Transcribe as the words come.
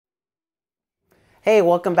Hey,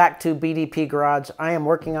 welcome back to BDP Garage. I am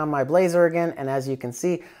working on my Blazer again, and as you can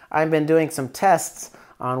see, I've been doing some tests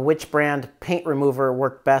on which brand paint remover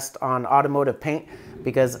worked best on automotive paint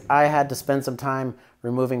because I had to spend some time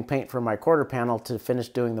removing paint from my quarter panel to finish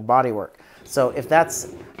doing the body work. So if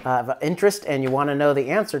that's of interest and you want to know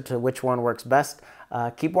the answer to which one works best,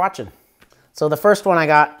 keep watching. So the first one I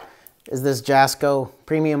got is this Jasco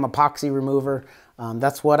premium epoxy remover.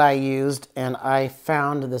 That's what I used, and I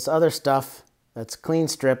found this other stuff that's Kleen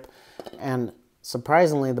Strip, and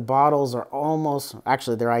surprisingly the bottles are almost,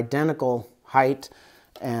 actually they're identical height,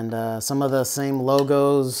 and some of the same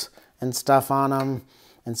logos and stuff on them,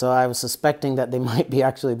 and so I was suspecting that they might be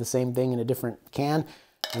actually the same thing in a different can.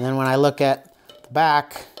 And then when I look at the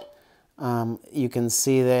back, you can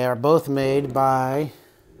see they are both made by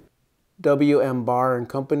WM Bar and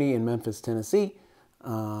Company in Memphis, Tennessee,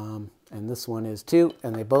 and this one is too,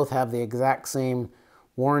 and they both have the exact same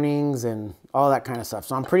warnings and all that kind of stuff.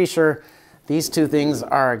 So I'm pretty sure these two things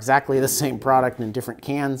are exactly the same product in different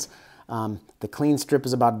cans. The Kleen Strip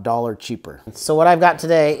is about $1 cheaper. So what I've got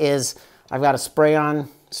today is I've got a spray-on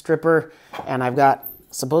stripper, and I've got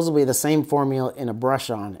supposedly the same formula in a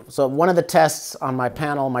brush-on. So one of the tests on my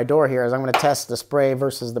panel, my door here, is I'm going to test the spray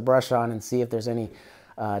versus the brush-on and see if there's any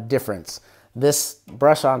difference. This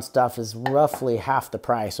brush-on stuff is roughly half the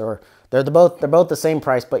price, or they're both the same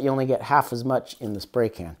price, but you only get half as much in the spray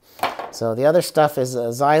can. So the other stuff is a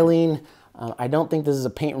Xylene. I don't think this is a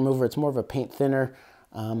paint remover, it's more of a paint thinner,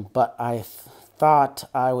 but I thought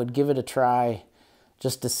I would give it a try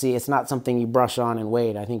just to see. It's not something you brush on and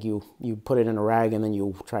wait. I think you put it in a rag and then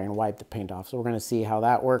you try and wipe the paint off. So we're going to see how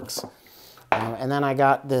that works. And then I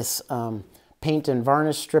got this paint and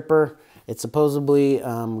varnish stripper. It's supposedly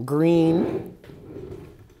green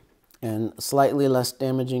and slightly less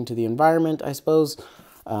damaging to the environment, I suppose.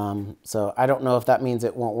 So I don't know if that means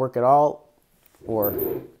it won't work at all or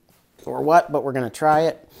what, but we're going to try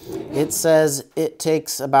it. It says it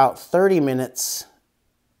takes about 30 minutes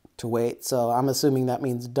to wait, so I'm assuming that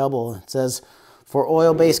means double. It says for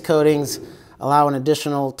oil-based coatings, allow an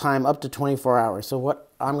additional time up to 24 hours. So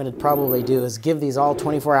what I'm going to probably do is give these all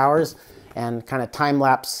 24 hours and kind of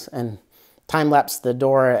time-lapse the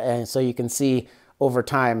door, and so you can see over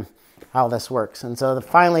time how this works. And so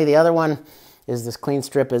finally, the other one is this Kleen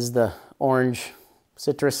Strip, is the orange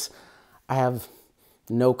citrus. I have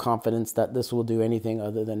no confidence that this will do anything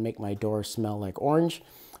other than make my door smell like orange,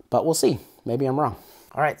 but we'll see. Maybe I'm wrong.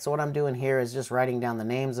 All right, so what I'm doing here is just writing down the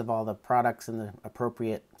names of all the products in the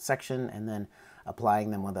appropriate section and then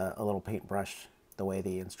applying them with a little paintbrush the way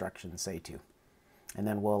the instructions say to. And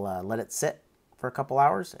then we'll let it sit for a couple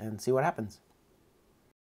hours and see what happens.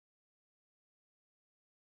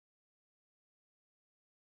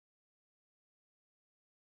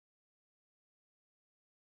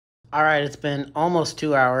 All right, it's been almost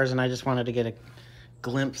 2 hours, and I just wanted to get a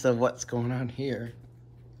glimpse of what's going on here.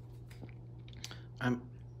 I'm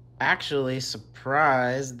actually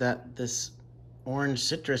surprised that this orange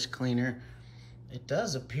citrus cleaner, it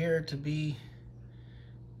does appear to be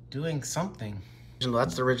doing something.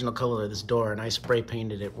 That's the original color of this door, and I spray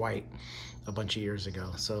painted it white a bunch of years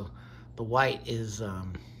ago. So the white is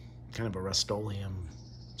kind of a Rust-Oleum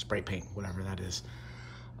spray paint, whatever that is.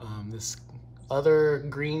 This other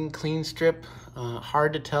green Kleen Strip,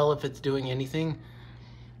 hard to tell if it's doing anything.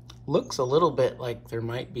 Looks a little bit like there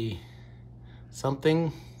might be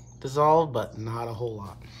something dissolved, but not a whole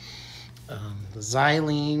lot. The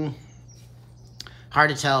Xylene,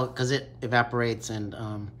 hard to tell because it evaporates, and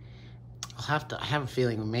I have a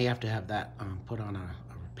feeling we may have to have that put on a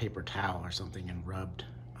paper towel or something and rubbed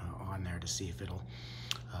on there to see if it'll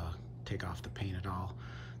take off the paint at all.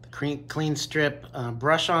 The Kleen Strip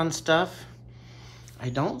brush-on stuff, I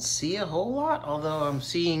don't see a whole lot, although I'm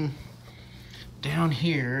seeing down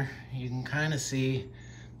here, you can kind of see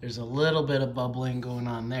there's a little bit of bubbling going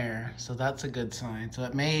on there, so that's a good sign. So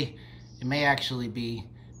it may actually be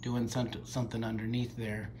doing something underneath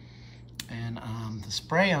there. And the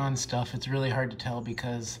spray-on stuff, it's really hard to tell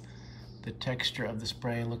because the texture of the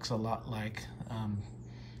spray looks a lot like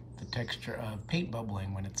the texture of paint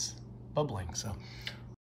bubbling when it's bubbling. So.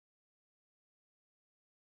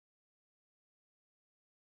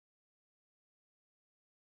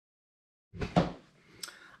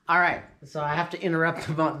 All right, so I have to interrupt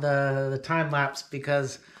the time lapse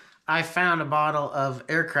because I found a bottle of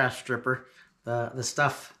aircraft stripper, the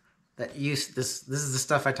stuff that this is the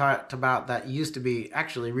stuff I talked about that used to be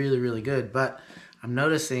actually really good, but I'm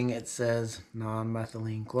noticing it says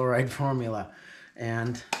non-methylene chloride formula,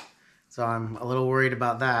 and so I'm a little worried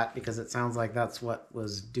about that because it sounds like that's what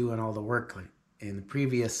was doing all the work in the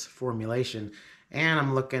previous formulation. And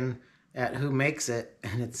I'm looking at who makes it,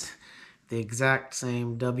 and it's the exact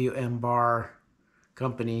same WM bar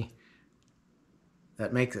company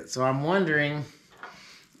that makes it. So I'm wondering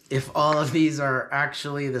if all of these are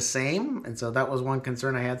actually the same, and so that was one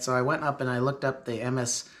concern I had. So I went up and I looked up the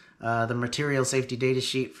the material safety data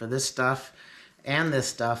sheet for this stuff and this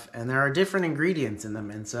stuff, and there are different ingredients in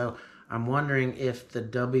them. And so I'm wondering if the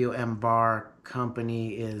WM bar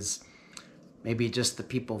company is maybe just the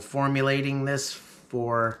people formulating this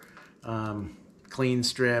for Kleen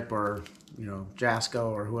Strip, or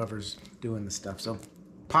Jasco, or whoever's doing the stuff. So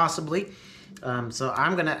possibly. So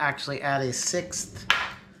I'm gonna actually add a sixth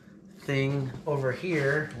thing over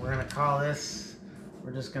here. We're gonna call this,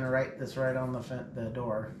 we're just gonna write this right on the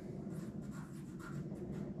door,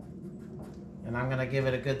 and I'm gonna give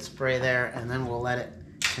it a good spray there, and then we'll let it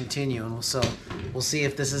continue, and we'll see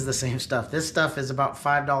if this is the same stuff. This stuff is about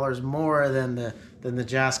 $5 more than the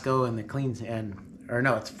Jasco and the Kleen, or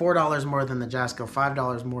no, it's $4 more than the Jasco,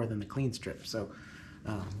 $5 more than the Kleen Strip. So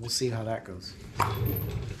we'll see how that goes.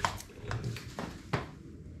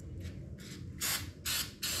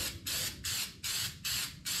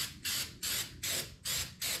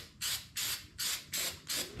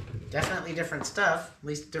 Definitely different stuff, at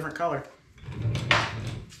least different color.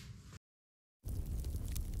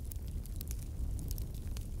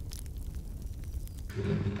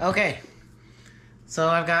 Okay, so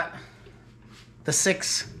I've got the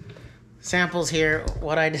 6 samples here.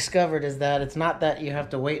 What I discovered is that it's not that you have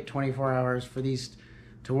to wait 24 hours for these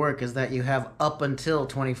to work, is that you have up until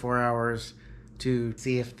 24 hours to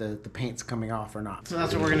see if the paint's coming off or not. So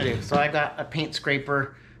that's what we're gonna do. So I got a paint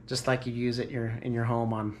scraper, just like you use it in your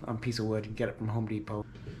home on a piece of wood. You get it from Home Depot.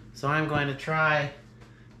 So I'm going to try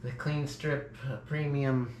the Kleen Strip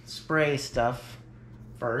premium spray stuff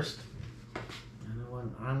first.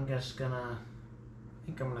 And I'm just gonna, I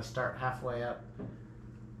think I'm gonna start halfway up.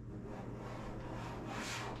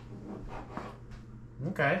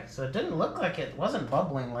 Okay, so it didn't look like it wasn't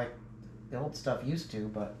bubbling like the old stuff used to,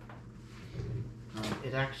 but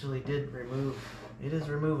it actually did remove, it is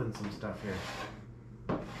removing some stuff here.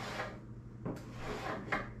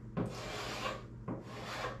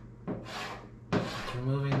 It's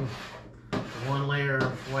removing the one layer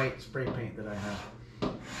of white spray paint that I have,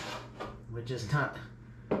 which is not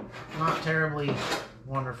terribly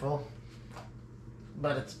wonderful,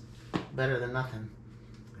 but it's better than nothing.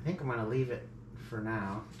 I think I'm gonna leave it for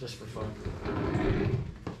now, just for fun.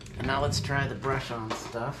 And now let's try the brush on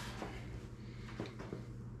stuff.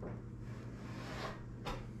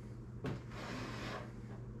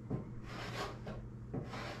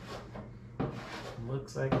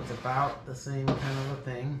 Looks like it's about the same kind of a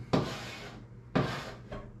thing.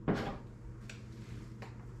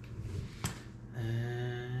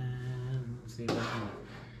 And let's see if I can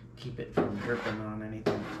keep it from dripping on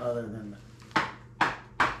anything other than the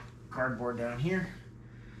cardboard down here.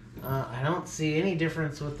 I don't see any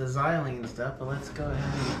difference with the Xylene stuff, but let's go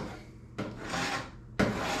ahead and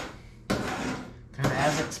kind of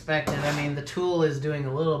as expected. I mean, the tool is doing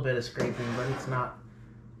a little bit of scraping, but it's not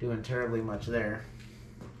doing terribly much there.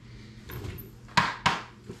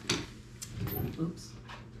 Oops.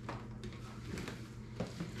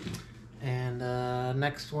 And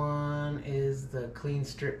next one is the Kleen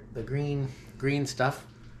Strip, the green stuff.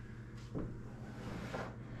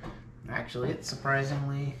 Actually, it's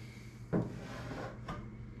surprisingly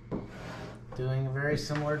doing a very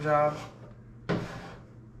similar job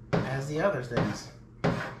as the other things.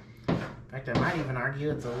 In fact, I might even argue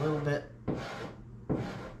it's a little bit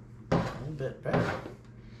better.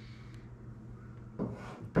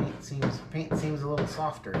 Paint seems a little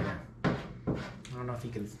softer here. I don't know if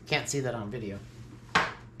you can't see that on video.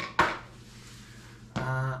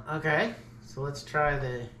 Okay, so let's try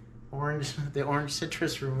the orange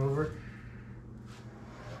citrus remover,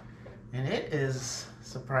 and it is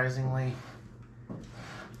surprisingly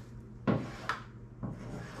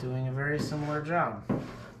doing a very similar job.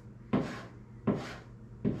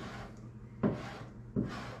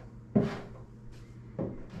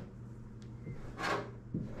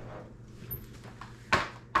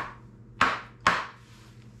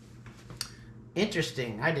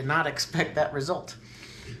 Interesting. I did not expect that result.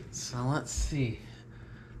 So let's see.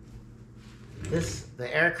 The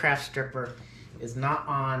aircraft stripper is not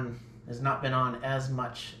been on as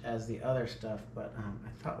much as the other stuff, but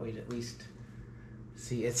I thought we'd at least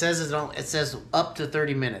see. It says up to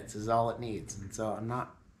 30 minutes is all it needs, and so I'm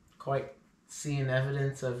not quite seeing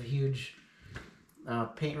evidence of huge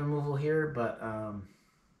paint removal here, but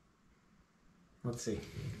let's see.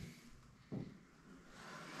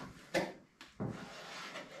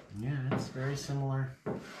 Yeah, it's very similar.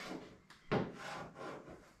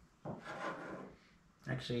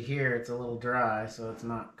 Actually here it's a little dry, so it's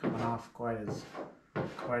not coming off quite as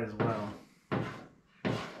well.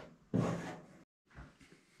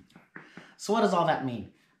 So what does all that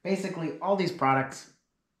mean? Basically, all these products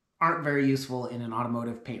aren't very useful in an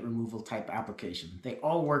automotive paint removal type application. They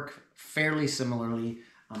all work fairly similarly.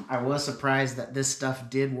 I was surprised that this stuff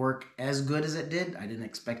did work as good as it did. I didn't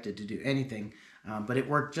expect it to do anything, but it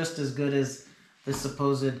worked just as good as this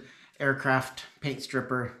supposed aircraft paint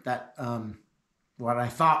stripper that what I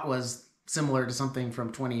thought was similar to something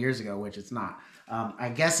from 20 years ago, which it's not. I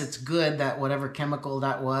guess it's good that whatever chemical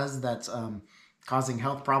that was that's causing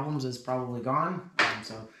health problems is probably gone.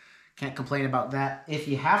 So can't complain about that. If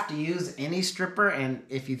you have to use any stripper and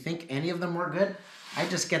if you think any of them work good, I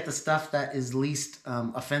just get the stuff that is least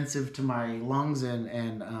offensive to my lungs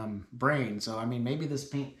and brain. So, I mean, maybe this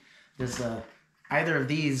paint, either of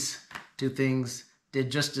these two things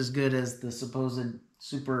did just as good as the supposed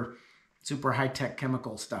super high-tech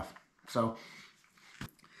chemical stuff. So,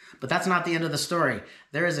 but that's not the end of the story.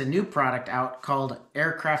 There is a new product out called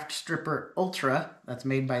Aircraft Stripper Ultra that's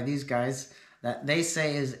made by these guys that they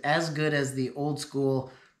say is as good as the old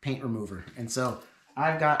school paint remover. And so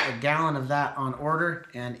I've got a gallon of that on order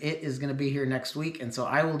and it is going to be here next week. And so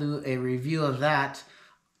I will do a review of that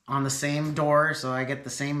on the same door so I get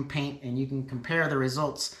the same paint and you can compare the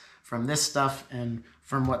results from this stuff and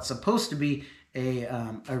from what's supposed to be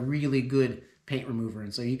a really good paint remover.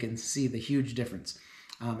 And so you can see the huge difference.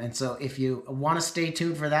 And so if you want to stay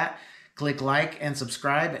tuned for that, click like and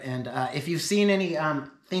subscribe. And if you've seen any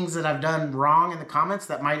things that I've done wrong in the comments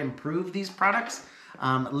that might improve these products,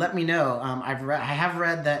 let me know. I have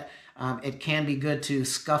read that it can be good to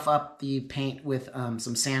scuff up the paint with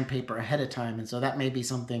some sandpaper ahead of time. And so that may be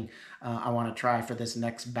something I want to try for this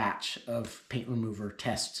next batch of paint remover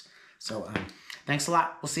tests. So thanks a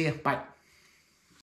lot. We'll see you. Bye.